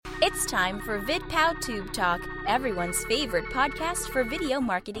time for VidPow Tube Talk, everyone's favorite podcast for video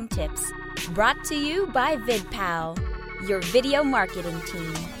marketing tips. Brought to you by VidPow, your video marketing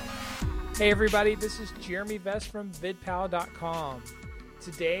team. Hey everybody, this is Jeremy Vest from VidPow.com.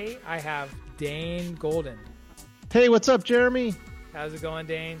 Today I have Dane Golden. Hey, what's up, Jeremy? How's it going,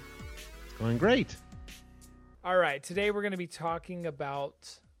 Dane? It's going great. All right, today we're going to be talking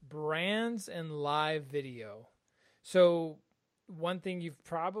about brands and live video. So one thing you've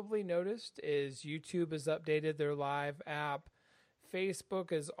probably noticed is YouTube has updated their live app.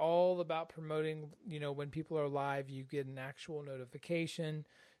 Facebook is all about promoting, when people are live, you get an actual notification.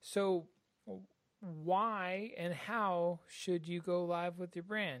 So why and how should you go live with your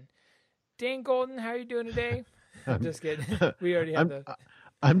brand? Dane Golden, how are you doing today? I'm just kidding. We already have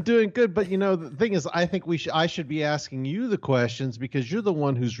I'm doing good, but the thing is, I think I should be asking you the questions because you're the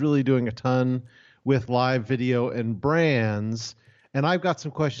one who's really doing a ton with live video and brands, and I've got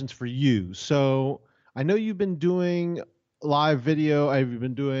some questions for you. So I know you've been doing live video. Have you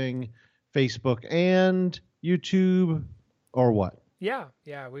been doing Facebook and YouTube, or what? Yeah,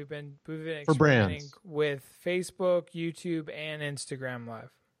 we've been for brands with Facebook, YouTube, and Instagram Live.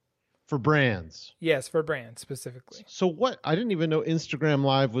 For brands? Yes, for brands specifically. So what? I didn't even know Instagram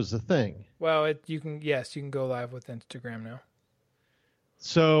Live was a thing. Well, you can go live with Instagram now.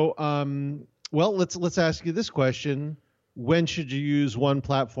 So, let's ask you this question: when should you use one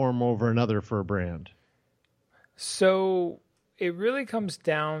platform over another for a brand? So it really comes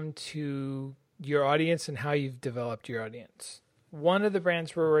down to your audience and how you've developed your audience. One of the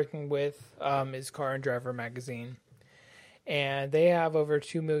brands we're working with is Car and Driver Magazine. And they have over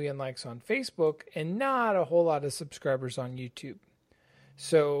 2 million likes on Facebook and not a whole lot of subscribers on YouTube.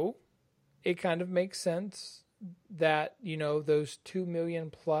 So it kind of makes sense that, those 2 million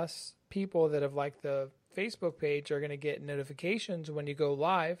plus people that have liked the Facebook page are going to get notifications when you go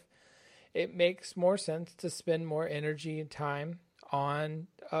live. It makes more sense to spend more energy and time on,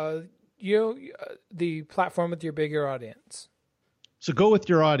 the platform with your bigger audience. So go with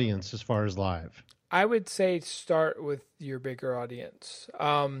your audience as far as live. I would say start with your bigger audience.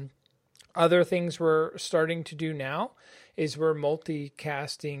 Other things we're starting to do now is we're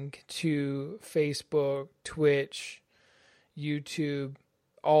multicasting to Facebook, Twitch, YouTube,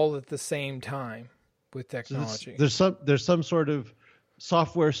 all at the same time with technology. So there's some sort of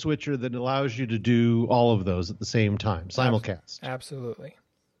software switcher that allows you to do all of those at the same time, simulcast. Absolutely.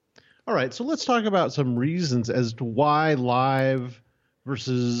 All right, so let's talk about some reasons as to why live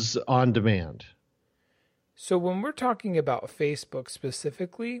versus on demand. So when we're talking about Facebook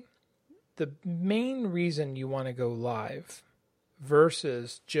specifically, the main reason you want to go live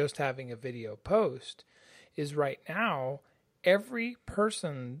versus just having a video post is right now, every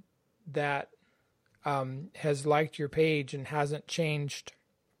person that has liked your page and hasn't changed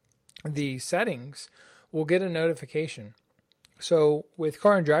the settings will get a notification. So with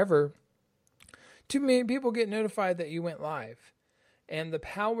Car and Driver, 2 million people get notified that you went live. And the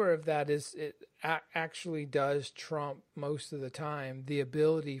power of that is it actually does trump most of the time the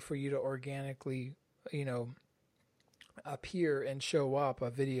ability for you to organically, appear and show up, a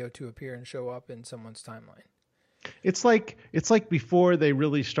video to appear and show up in someone's timeline. It's like before they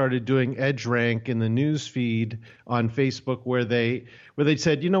really started doing EdgeRank in the news feed on Facebook, where they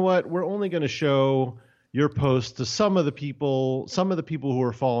said, you know what, we're only going to show your post to some of the people who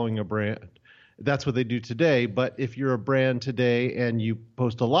are following a brand. That's what they do today. But if you're a brand today and you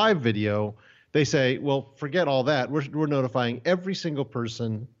post a live video, they say, well, forget all that. We're notifying every single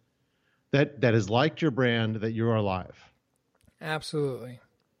person that has liked your brand that you are live. Absolutely.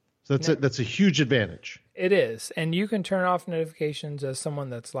 So that's a huge advantage. It is. And you can turn off notifications as someone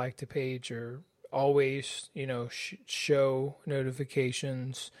that's liked a page, or always, show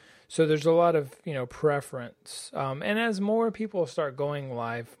notifications. So there's a lot of, preference. And as more people start going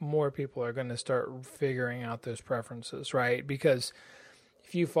live, more people are going to start figuring out those preferences, right? Because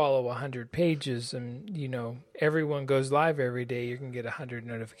if you follow 100 pages and, everyone goes live every day, you can get 100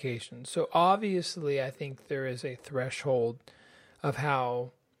 notifications. So obviously, I think there is a threshold of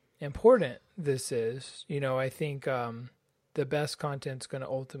how important this is. I think the best content's going to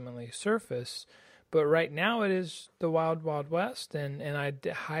ultimately surface. But right now it is the wild, wild west, and I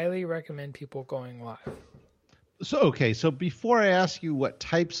highly recommend people going live. So before I ask you what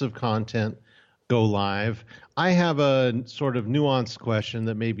types of content go live, I have a sort of nuanced question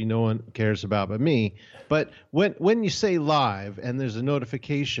that maybe no one cares about but me. But when you say live and there's a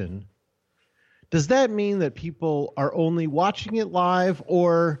notification, does that mean that people are only watching it live,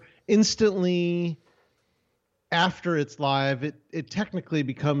 or instantly after it's live, it technically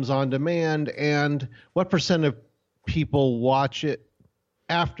becomes on demand? And what % of people watch it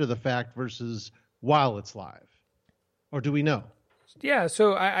after the fact versus while it's live? Or do we know? Yeah,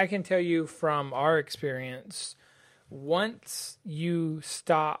 so I can tell you from our experience, once you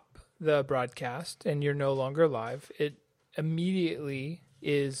stop the broadcast and you're no longer live, it immediately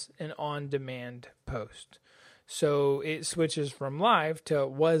is an on-demand post. So it switches from live to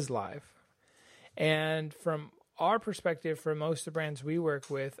was live. And from our perspective, for most of the brands we work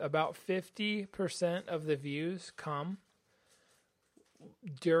with, about 50% of the views come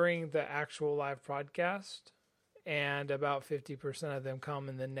during the actual live broadcast, and about 50% of them come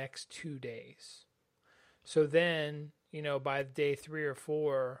in the next 2 days. So then, by day 3 or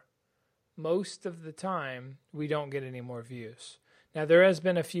 4, most of the time, we don't get any more views. Now, there has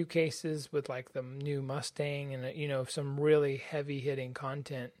been a few cases with like the new Mustang and, some really heavy hitting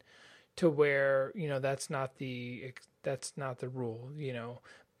content to where, that's not the rule,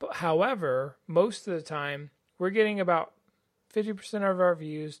 But however, most of the time, we're getting about 50% of our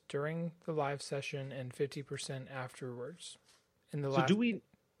views during the live session and 50% afterwards. So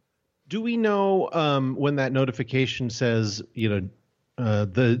do we know when that notification says,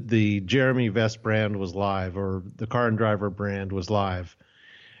 the Jeremy Vest brand was live or the Car and Driver brand was live?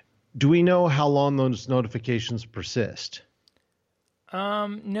 Do we know how long those notifications persist?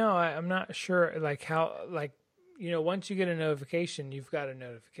 No, I'm not sure. Once you get a notification, you've got a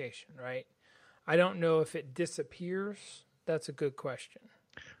notification, right? I don't know if it disappears. That's a good question.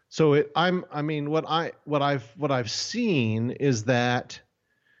 So what I've seen is that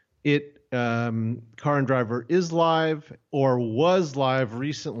Car and Driver is live or was live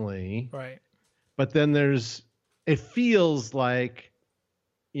recently. Right. But then it feels like,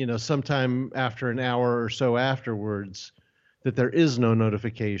 sometime after an hour or so afterwards that there is no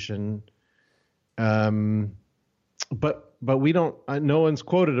notification. But we don't, no one's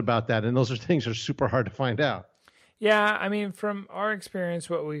quoted about that. And those things are super hard to find out. Yeah, from our experience,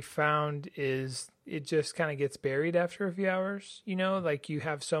 what we found is it just kind of gets buried after a few hours, you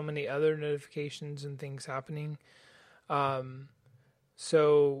have so many other notifications and things happening. One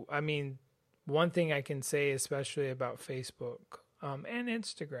thing I can say, especially about Facebook and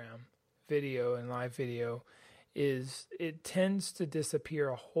Instagram video and live video, is it tends to disappear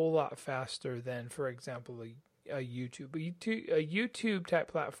a whole lot faster than, for example, a YouTube. A YouTube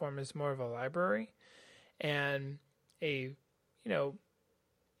type platform is more of a library, and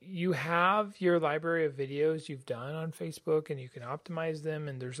you have your library of videos you've done on Facebook and you can optimize them.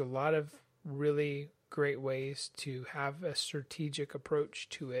 And there's a lot of really great ways to have a strategic approach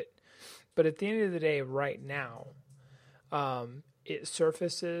to it. But at the end of the day, right now, it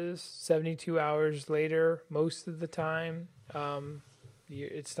surfaces 72 hours later. Most of the time,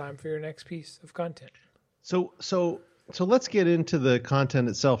 it's time for your next piece of content. So let's get into the content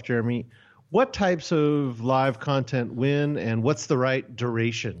itself, Jeremy. What types of live content win, and what's the right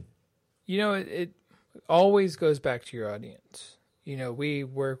duration? It always goes back to your audience. We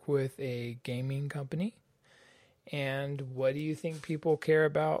work with a gaming company, and what do you think people care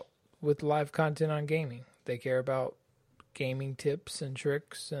about with live content on gaming? They care about gaming tips and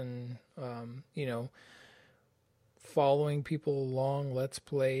tricks and, following people along, Let's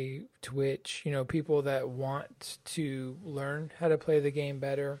Play, Twitch, people that want to learn how to play the game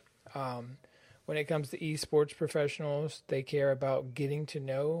better. When it comes to esports professionals, they care about getting to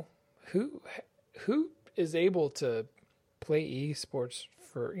know who is able to play esports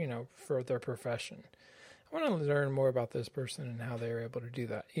for their profession. I want to learn more about this person and how they're able to do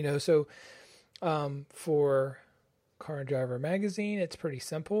that. So for Car and Driver magazine, it's pretty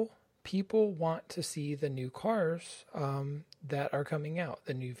simple. People want to see the new cars that are coming out,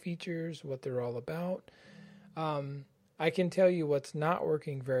 the new features, what they're all about. I can tell you what's not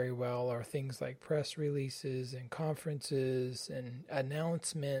working very well are things like press releases and conferences and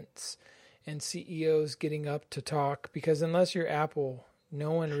announcements and CEOs getting up to talk, because unless you're Apple,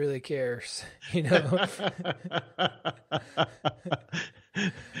 no one really cares,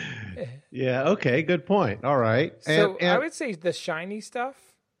 Yeah. Okay. Good point. All right. So I would say the shiny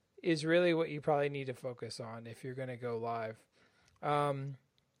stuff is really what you probably need to focus on if you're going to go live.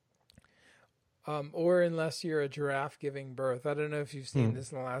 Or unless you're a giraffe giving birth. I don't know if you've seen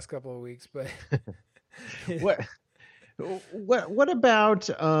this in the last couple of weeks, but what about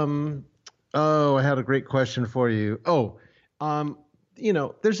I had a great question for you.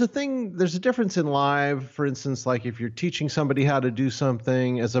 There's a difference in live, for instance, like if you're teaching somebody how to do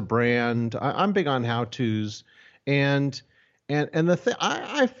something as a brand. I'm big on how-tos, and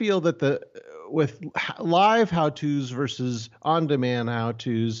I feel that with live how-tos versus on-demand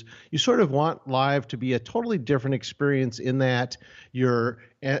how-tos, you sort of want live to be a totally different experience in that you're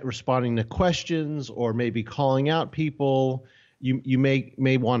responding to questions or maybe calling out people you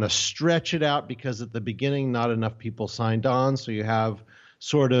may want to stretch it out because at the beginning not enough people signed on, so you have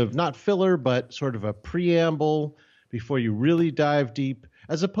sort of not filler but sort of a preamble before you really dive deep.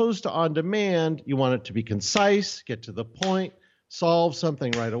 As opposed to on demand, you want it to be concise, get to the point, solve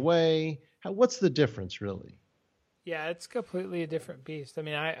something right away. What's the difference really? Yeah, it's completely a different beast. I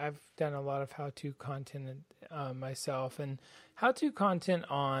mean, I've done a lot of how-to content myself, and how-to content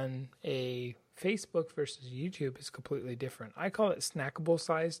on a Facebook versus YouTube is completely different. I call it snackable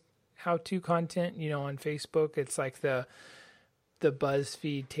sized how-to content. On Facebook, it's like the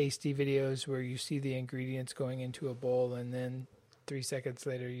BuzzFeed tasty videos where you see the ingredients going into a bowl, and then 3 seconds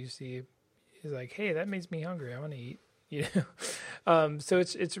later you see it's like, hey, that makes me hungry. I want to eat. So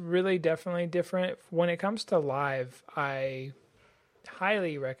it's really definitely different. When it comes to live, I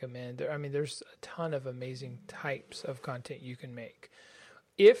highly recommend. I mean, there's a ton of amazing types of content you can make.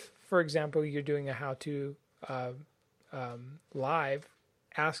 If, for example, you're doing a how-to live,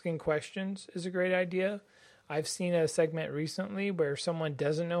 asking questions is a great idea. I've seen a segment recently where someone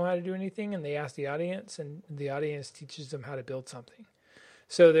doesn't know how to do anything and they ask the audience, and the audience teaches them how to build something.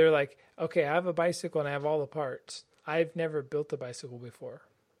 So they're like, okay, I have a bicycle and I have all the parts. I've never built a bicycle before.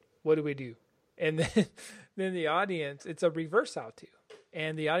 What do we do? And then the audience, it's a reverse how-to,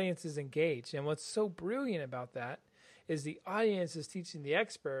 and the audience is engaged. And what's so brilliant about that is the audience is teaching the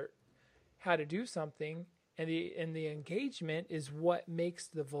expert how to do something, and the engagement is what makes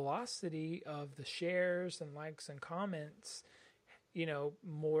the velocity of the shares and likes and comments,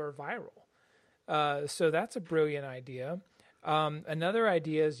 more viral. So that's a brilliant idea. Another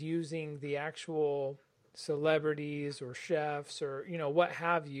idea is using the actual celebrities or chefs or what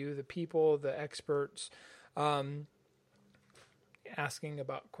have you, the people, the experts, asking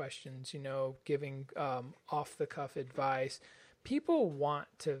about questions, giving off the cuff advice. People want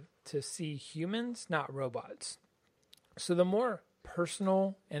to see humans, not robots. So the more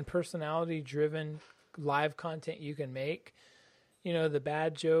personal and personality driven live content you can make, the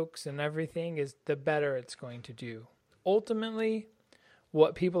bad jokes and everything, is the better it's going to do. Ultimately,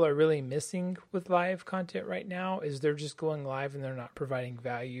 what people are really missing with live content right now is they're just going live and they're not providing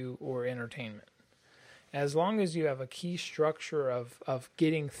value or entertainment. As long as you have a key structure of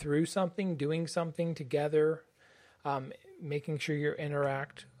getting through something, doing something together, making sure you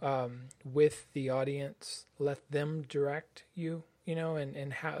interact with the audience, let them direct you,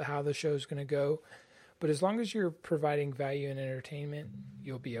 and how the show's going to go. But as long as you're providing value and entertainment,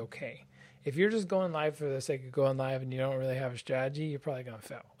 you'll be okay. If you're just going live for the sake of going live and you don't really have a strategy, you're probably going to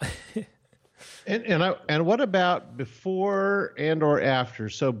fail. And what about before and or after?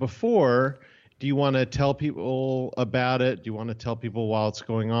 So before, do you want to tell people about it? Do you want to tell people while it's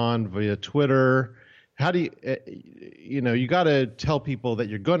going on via Twitter? How do you got to tell people that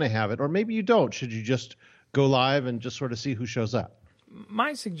you're going to have it, or maybe you don't. Should you just go live and just sort of see who shows up?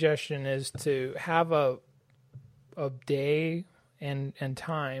 My suggestion is to have a day and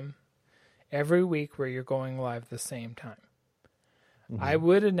time every week where you're going live the same time. Mm-hmm. I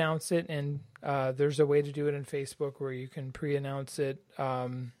would announce it, and there's a way to do it in Facebook where you can pre-announce it.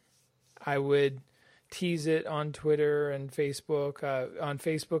 I would tease it on Twitter and Facebook. On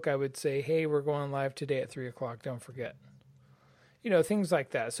Facebook, I would say, hey, we're going live today at 3:00. Don't forget. Things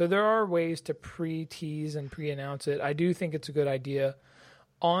like that. So there are ways to pre-tease and pre-announce it. I do think it's a good idea.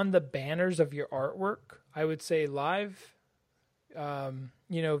 On the banners of your artwork, I would say live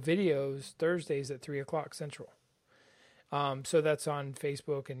videos Thursdays at 3:00 Central. So that's on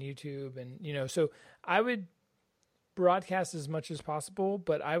Facebook and YouTube, and so I would broadcast as much as possible,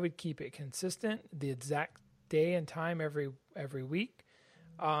 but I would keep it consistent, the exact day and time every week,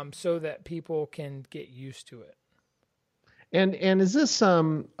 so that people can get used to it. And is this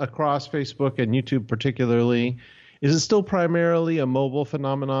across Facebook and YouTube particularly? Is it still primarily a mobile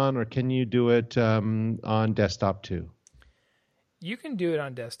phenomenon, or can you do it on desktop too? You can do it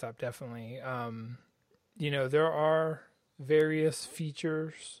on desktop, definitely. There are various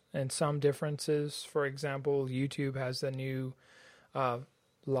features and some differences. For example, YouTube has a new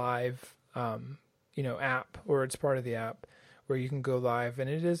live, app, or it's part of the app where you can go live, and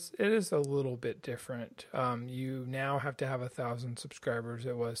it is a little bit different. You now have to have 1,000 subscribers.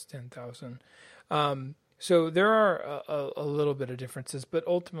 It was 10,000. So there are a little bit of differences, but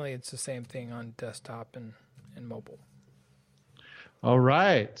ultimately it's the same thing on desktop and mobile. All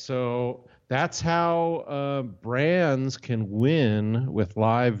right. So that's how brands can win with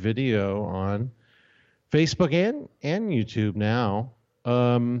live video on Facebook and YouTube now.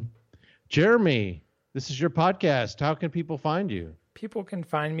 Jeremy, this is your podcast. How can people find you? People can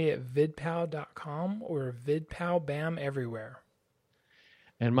find me at vidpal.com or vidpalbam everywhere.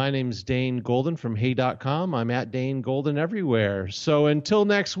 And my name's Dane Golden from Hey.com. I'm at Dane Golden everywhere. So until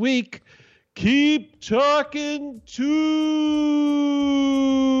next week, keep talking tube.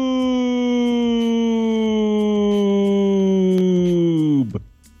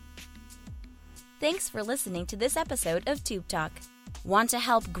 Thanks for listening to this episode of Tube Talk. Want to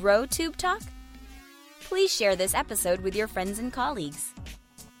help grow Tube Talk? Please share this episode with your friends and colleagues.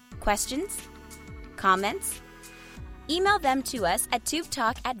 Questions? Comments? Email them to us at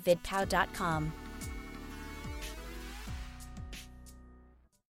tubetalk@vidpow.com.